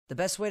The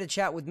best way to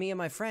chat with me and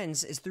my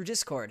friends is through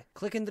Discord.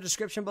 Click in the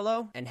description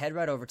below and head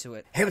right over to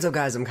it. Hey, what's up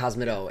guys, I'm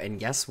Cosmitto, and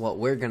guess what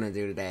we're gonna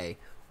do today?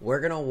 We're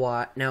gonna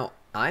watch... Now,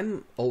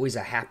 I'm always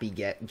a happy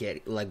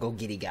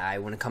go-giddy guy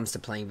when it comes to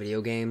playing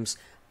video games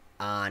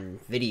on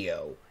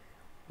video.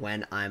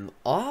 When I'm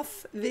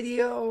off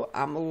video,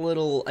 I'm a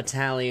little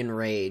Italian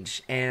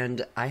rage,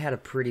 and I had a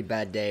pretty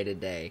bad day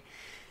today.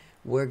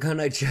 We're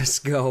gonna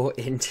just go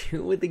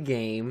into the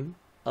game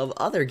of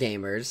other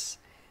gamers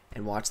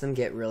and watch them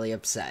get really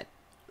upset.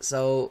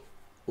 So,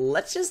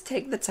 let's just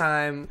take the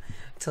time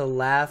to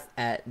laugh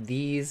at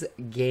these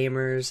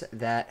gamers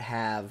that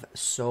have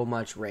so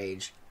much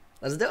rage.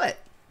 Let's do it!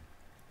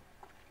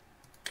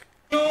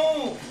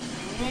 No!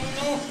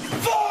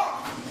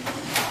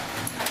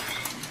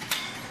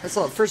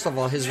 First of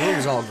all, his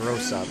room's all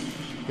gross up.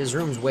 His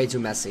room's way too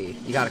messy.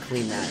 You gotta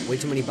clean that. Way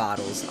too many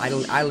bottles. I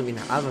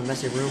have a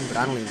messy room, but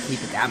I don't even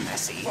keep it that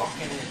messy. Oh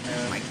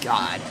my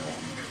god.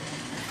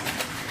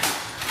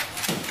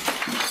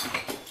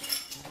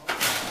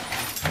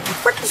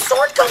 Where'd the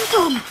sword come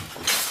from?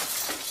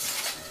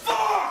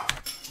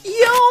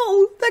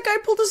 Yo! That guy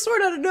pulled a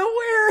sword out of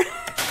nowhere!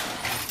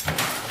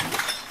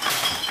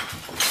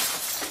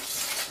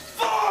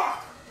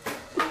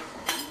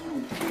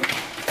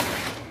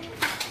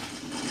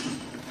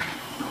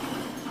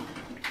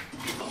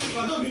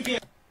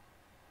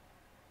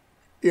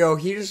 Yo,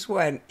 he just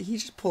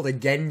pulled a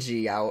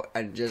Genji out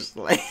and just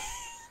like...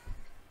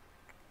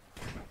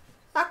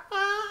 I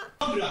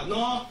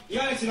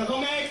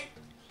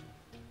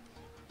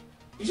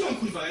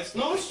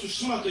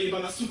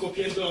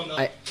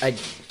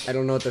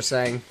don't know what they're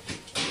saying,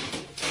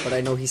 but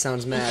I know he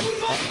sounds mad. Yep,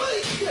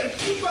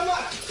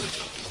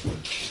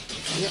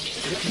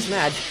 he's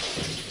mad.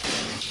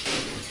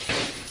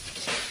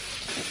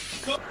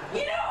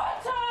 You know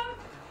what, Tom?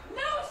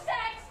 No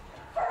sex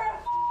for a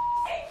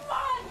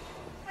month.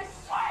 I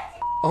swear to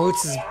Oh,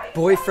 it's his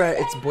boyfriend.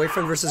 It's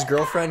boyfriend versus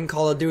girlfriend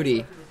Call of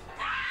Duty.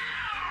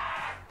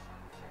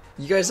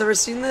 You guys ever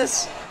seen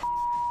this?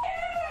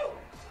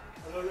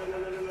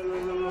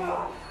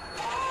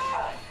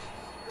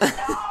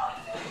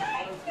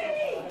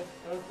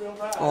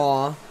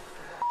 Aw.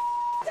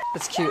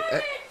 That's cute.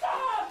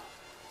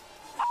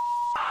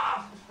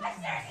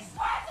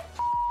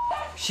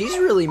 She's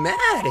really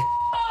mad.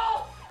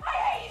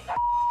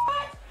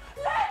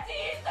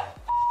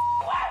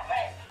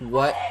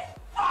 What?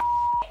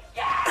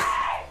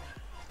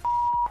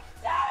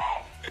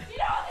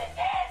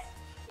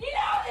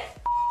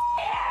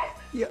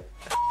 Yeah.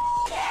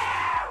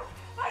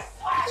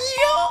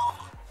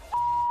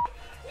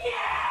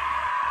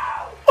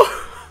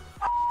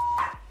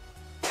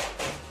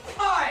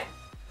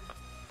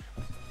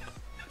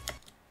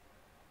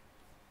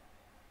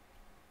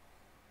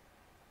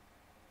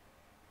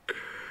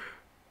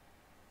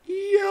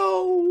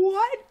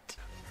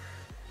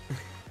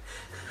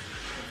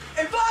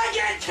 If I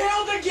get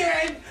killed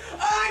again,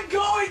 I'm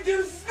going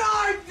to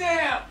snipe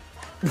them!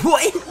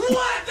 What?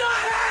 What the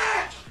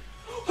heck?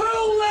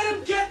 Who let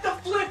him get the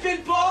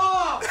flippin'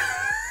 bomb?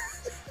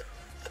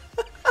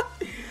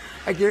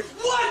 I get.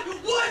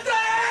 What the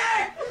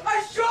heck?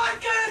 A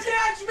shotgun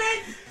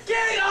attachment?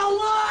 Get a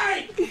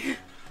light!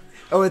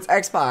 Oh, it's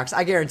Xbox.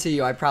 I guarantee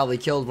you, I probably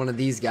killed one of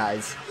these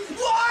guys. Well,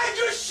 I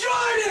just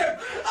shot him!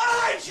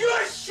 I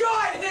just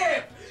shot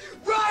him!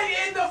 Right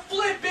in the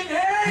flippin'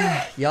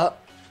 head! Yup.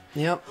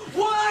 Yep.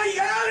 Why?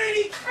 How did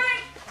he?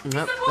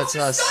 Yep. That's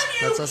us.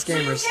 That's us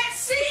gamers. So you can't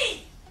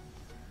see.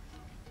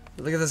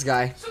 Look at this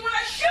guy. So when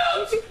I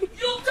shoot,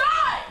 you'll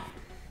die.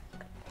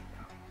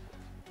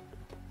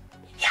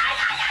 Yeah.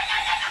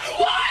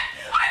 What?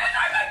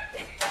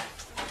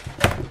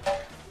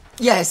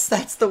 Yes,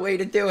 that's the way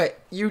to do it.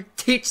 You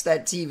teach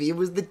that TV. It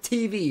was the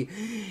TV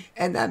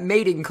and that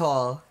mating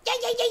call.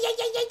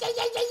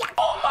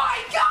 Oh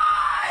my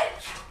god!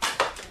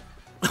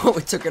 Oh,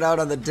 we took it out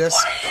on the disc.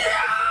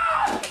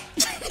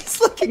 He's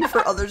looking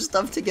for other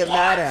stuff to get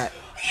mad at.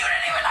 You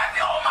didn't even let me.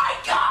 Oh my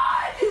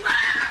god!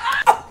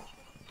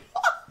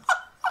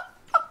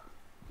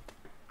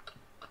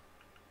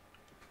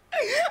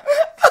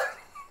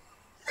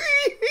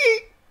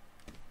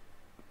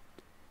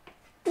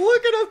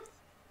 Look at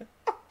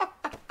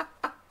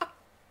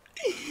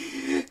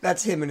him.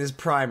 That's him in his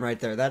prime right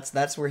there.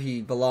 That's where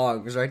he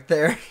belongs right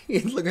there.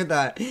 Look at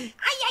that.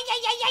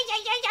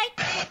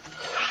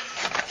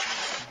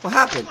 What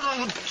happened? I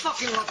don't know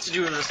fucking what to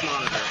do with this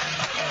monitor.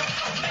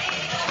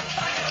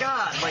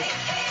 God, like,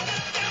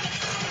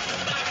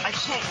 I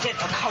can't get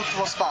a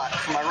comfortable spot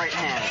for my right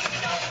hand.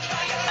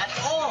 At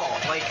all.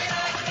 Like,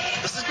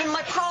 this has been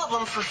my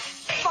problem for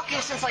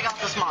fucking since I got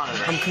this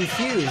monitor. I'm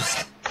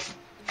confused.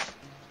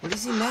 What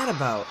is he mad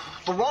about?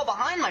 The wall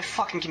behind my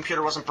fucking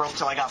computer wasn't broke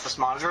till I got this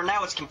monitor, and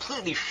now it's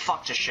completely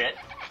fucked to shit.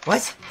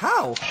 What?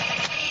 How?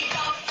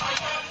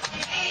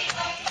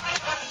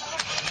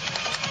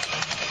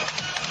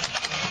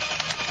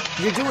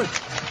 You're doing...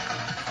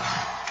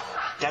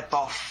 Get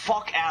the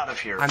fuck out of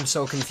here. I'm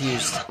so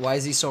confused. Why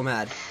is he so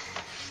mad?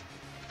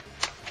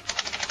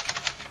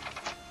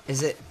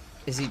 Is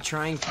he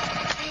trying...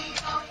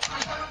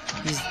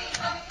 He's...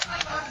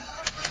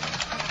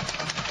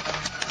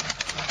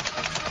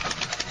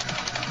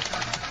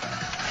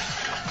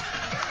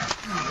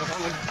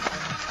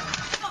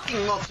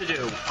 fucking love to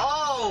do.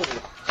 Oh!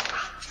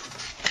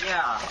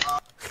 Yeah,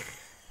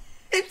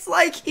 It's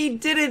like he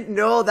didn't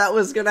know that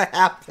was gonna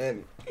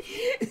happen.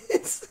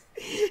 It's...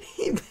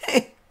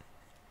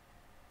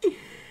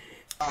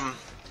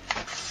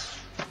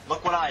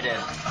 Look what I did.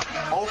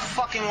 Oh,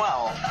 fucking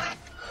well.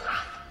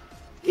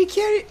 He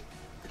can't...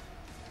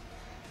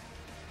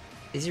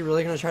 Is he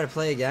really gonna try to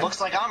play again? Looks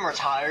like I'm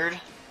retired.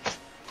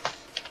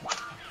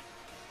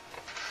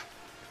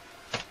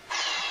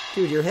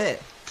 Dude, you're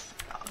hit.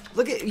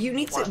 Look at... You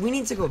need to... We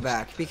need to go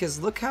back, because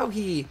look how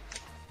he...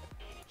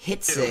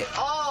 hits it.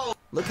 Oh!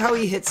 Look how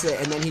he hits it,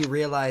 and then he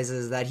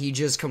realizes that he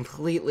just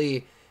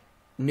completely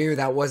knew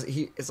that was...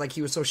 It's like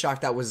he was so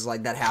shocked that was,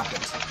 like, that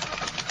happened.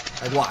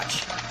 Like,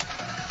 watch.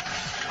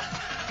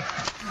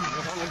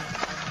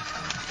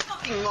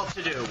 Fucking love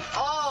to do.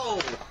 Oh!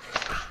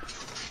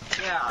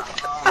 Yeah,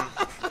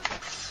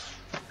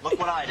 look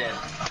what I did.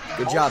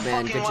 Good job,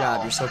 man. Good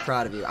job. You're so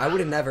proud of you. I would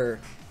have never...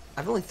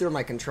 I've only threw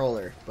my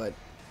controller, but...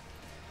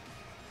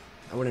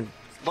 I wouldn't...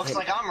 Looks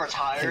like I'm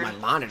retired. hit my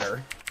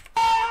monitor.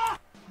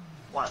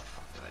 Why the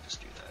fuck did I just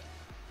do that?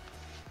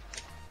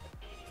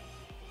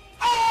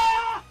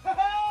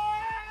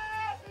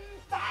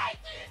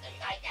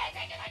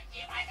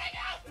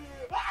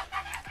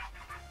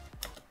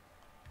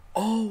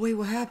 Oh, wait,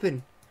 what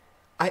happened?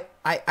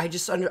 I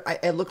just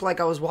it looked like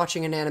I was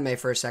watching an anime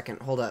for a second.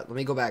 Hold up, let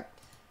me go back.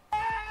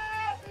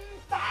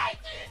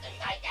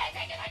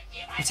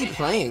 What's he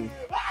playing?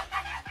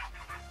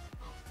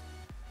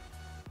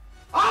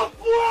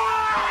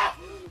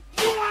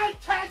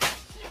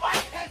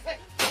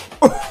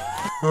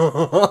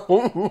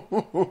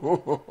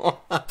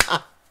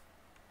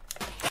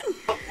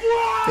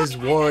 His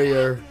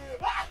warrior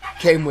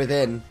came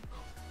within.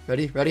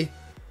 Ready? Ready?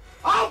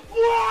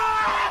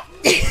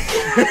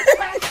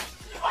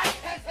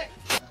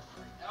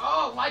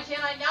 Oh, why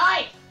can't I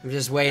knife? I'm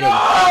just waiting.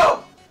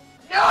 No!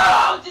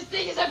 No! This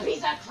thing is a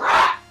piece of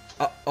crap!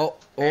 Oh.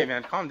 Hey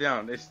man, calm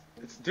down. Dude, it's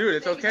This thing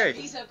is okay. a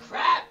piece of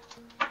crap!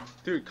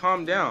 Dude,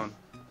 calm down.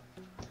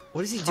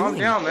 What is he Calm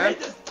doing? down, man.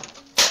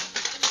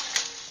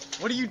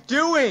 What are you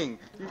doing?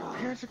 Your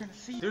parents are gonna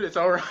see you. Dude, it's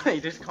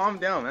alright. Just calm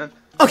down, man.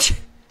 Okay.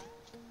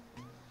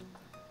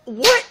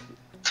 What?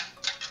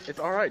 It's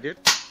alright, dude.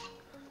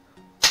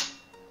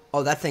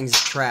 Oh, that thing's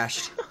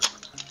trashed.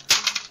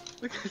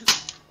 Look at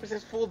this. What's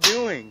this fool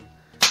doing?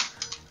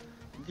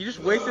 You just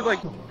wasted like...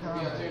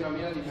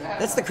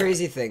 That's the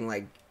crazy thing.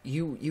 Like,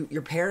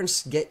 your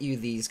parents get you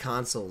these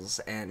consoles,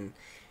 and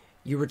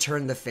you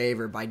return the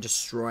favor by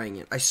destroying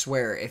it. I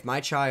swear, if my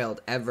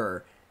child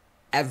ever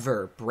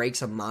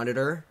breaks a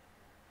monitor,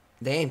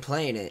 they ain't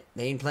playing it.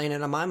 They ain't playing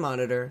it on my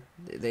monitor.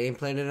 They ain't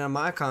playing it on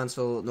my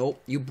console.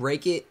 Nope. You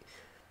break it.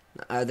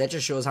 That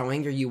just shows how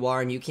angry you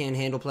are, and you can't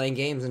handle playing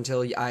games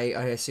until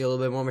I see a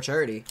little bit more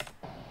maturity.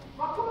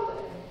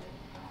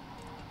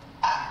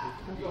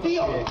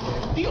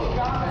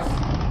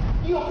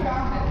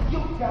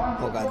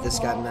 Oh god, this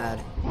got mad.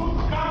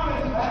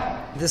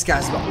 This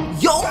guy's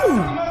about...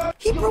 Yo!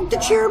 He broke the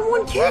chair in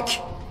one kick!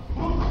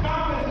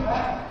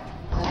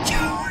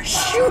 Yo,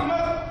 shoot!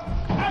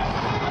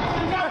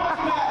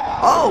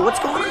 Oh, what's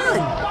going on?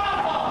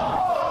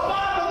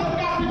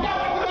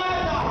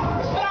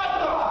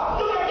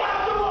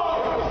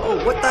 Oh,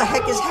 what the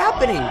heck is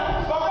happening?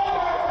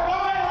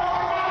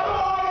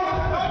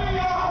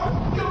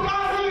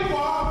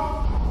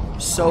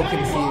 So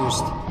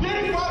confused.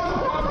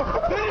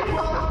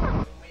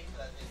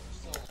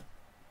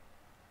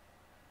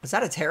 Was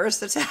that a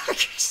terrorist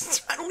attack?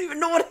 I don't even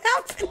know what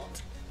happened.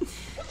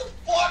 What the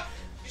fuck?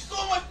 You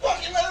stole my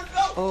fucking leather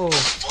belt! Oh.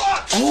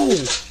 Fuck! Oh!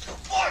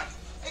 Fuck!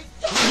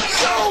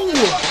 Yo!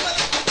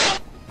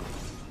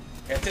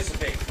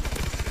 Anticipate.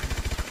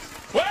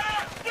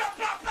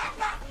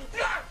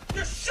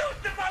 You shoot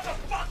the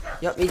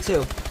motherfucker! Yep, me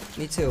too.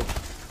 Me too.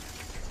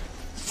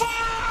 Fuck!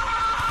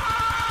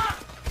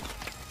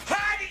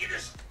 How do you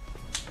just...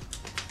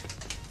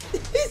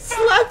 He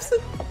slaps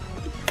it.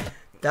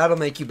 That'll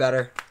make you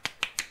better.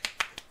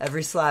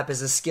 Every slap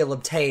is a skill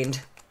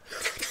obtained.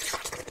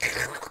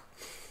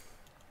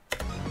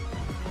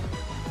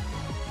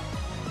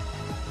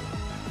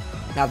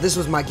 Now this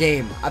was my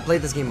game. I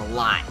played this game a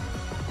lot.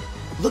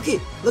 Look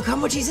how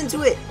much he's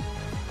into it.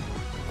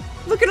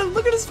 Look at him,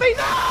 look at his face.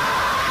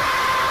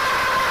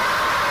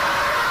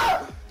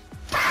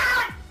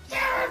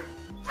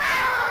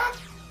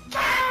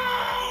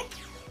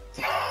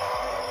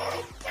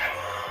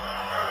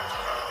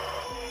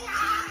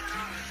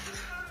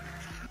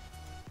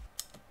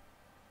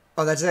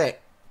 Oh, that's it.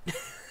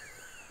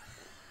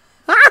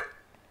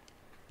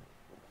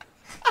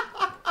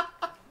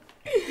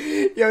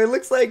 Yo, it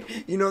looks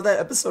like, you know that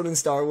episode in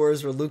Star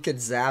Wars where Luke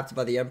gets zapped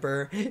by the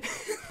Emperor?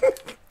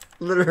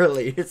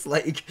 Literally, it's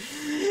like,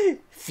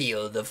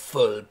 feel the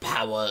full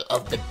power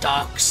of the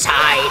dark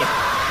side.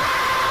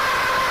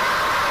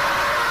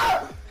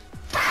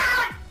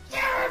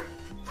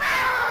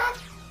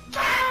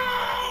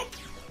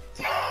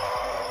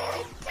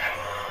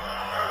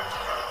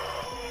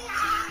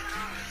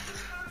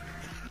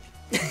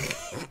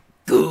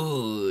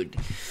 Good.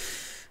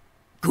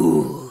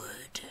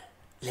 Good.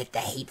 Let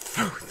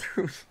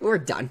we're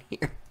done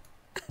here.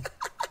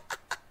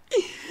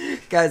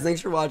 Guys,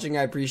 thanks for watching.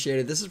 I appreciate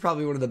it. This is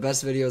probably one of the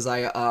best videos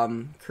I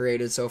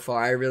created so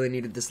far. I really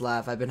needed this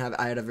laugh. I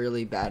had a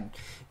really bad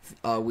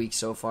week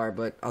so far,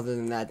 but other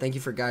than that, thank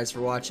you for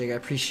watching. I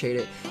appreciate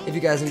it. If you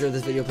guys enjoyed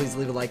this video, please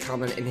leave a like,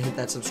 comment, and hit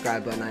that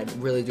subscribe button. I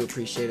really do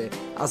appreciate it.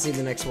 I'll see you in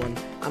the next one.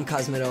 I'm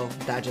Cosmitto.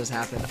 That just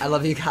happened. I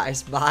love you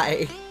guys.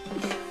 Bye.